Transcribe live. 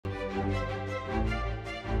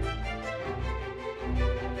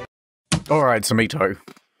Alright, Samito.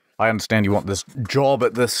 I understand you want this job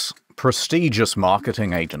at this prestigious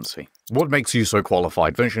marketing agency. What makes you so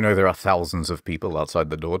qualified? Don't you know there are thousands of people outside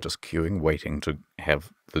the door just queuing, waiting to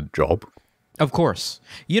have the job? Of course.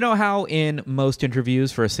 You know how in most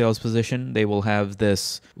interviews for a sales position, they will have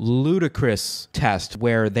this ludicrous test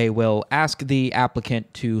where they will ask the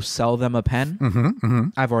applicant to sell them a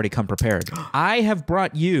pen? I've already come prepared. I have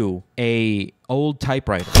brought you a old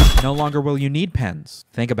typewriter. No longer will you need pens.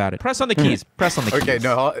 Think about it. Press on the keys. Press on the keys. Okay,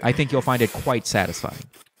 no. I think you'll find it quite satisfying.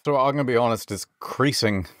 So I'm going to be honest, it's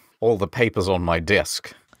creasing all the papers on my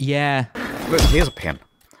desk. Yeah. Look, here's a pen.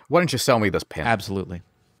 Why don't you sell me this pen? Absolutely.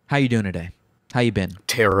 How you doing today? How you been?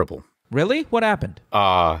 Terrible. Really? What happened?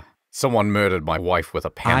 Someone murdered my wife with a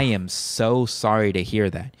pen. I am so sorry to hear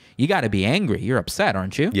that. You got to be angry. You're upset,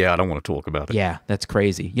 aren't you? Yeah, I don't want to talk about it. Yeah, that's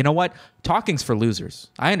crazy. You know what? Talking's for losers.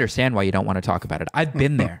 I understand why you don't want to talk about it. I've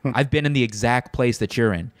been there. I've been in the exact place that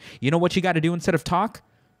you're in. You know what you got to do instead of talk?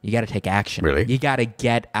 You got to take action. Really? You got to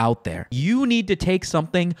get out there. You need to take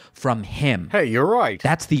something from him. Hey, you're right.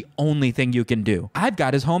 That's the only thing you can do. I've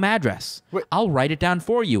got his home address. Wait. I'll write it down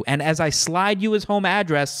for you. And as I slide you his home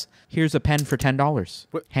address, here's a pen for $10.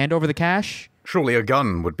 What? Hand over the cash. Surely a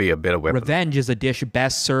gun would be a better weapon. Revenge is a dish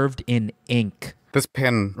best served in ink. This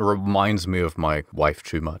pen reminds me of my wife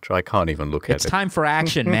too much. I can't even look at it. It's time for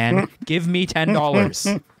action, man. Give me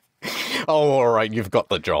 $10. Oh, all right, you've got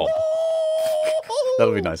the job.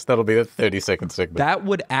 That'll be nice. That'll be a 30-second segment. That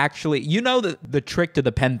would actually, you know, the trick to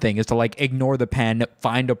the pen thing is to like ignore the pen,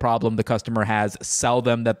 find a problem the customer has, sell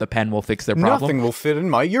them that the pen will fix their problem. Nothing will fit in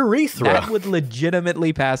my urethra. That would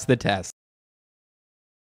legitimately pass the test.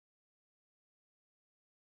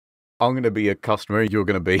 I'm going to be a customer. You're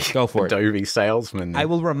going to be Go for it. Adobe salesman. I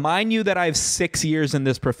will remind you that I have 6 years in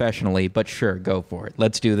this professionally, but sure, go for it.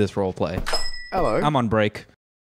 Let's do this role play. Hello. I'm on break.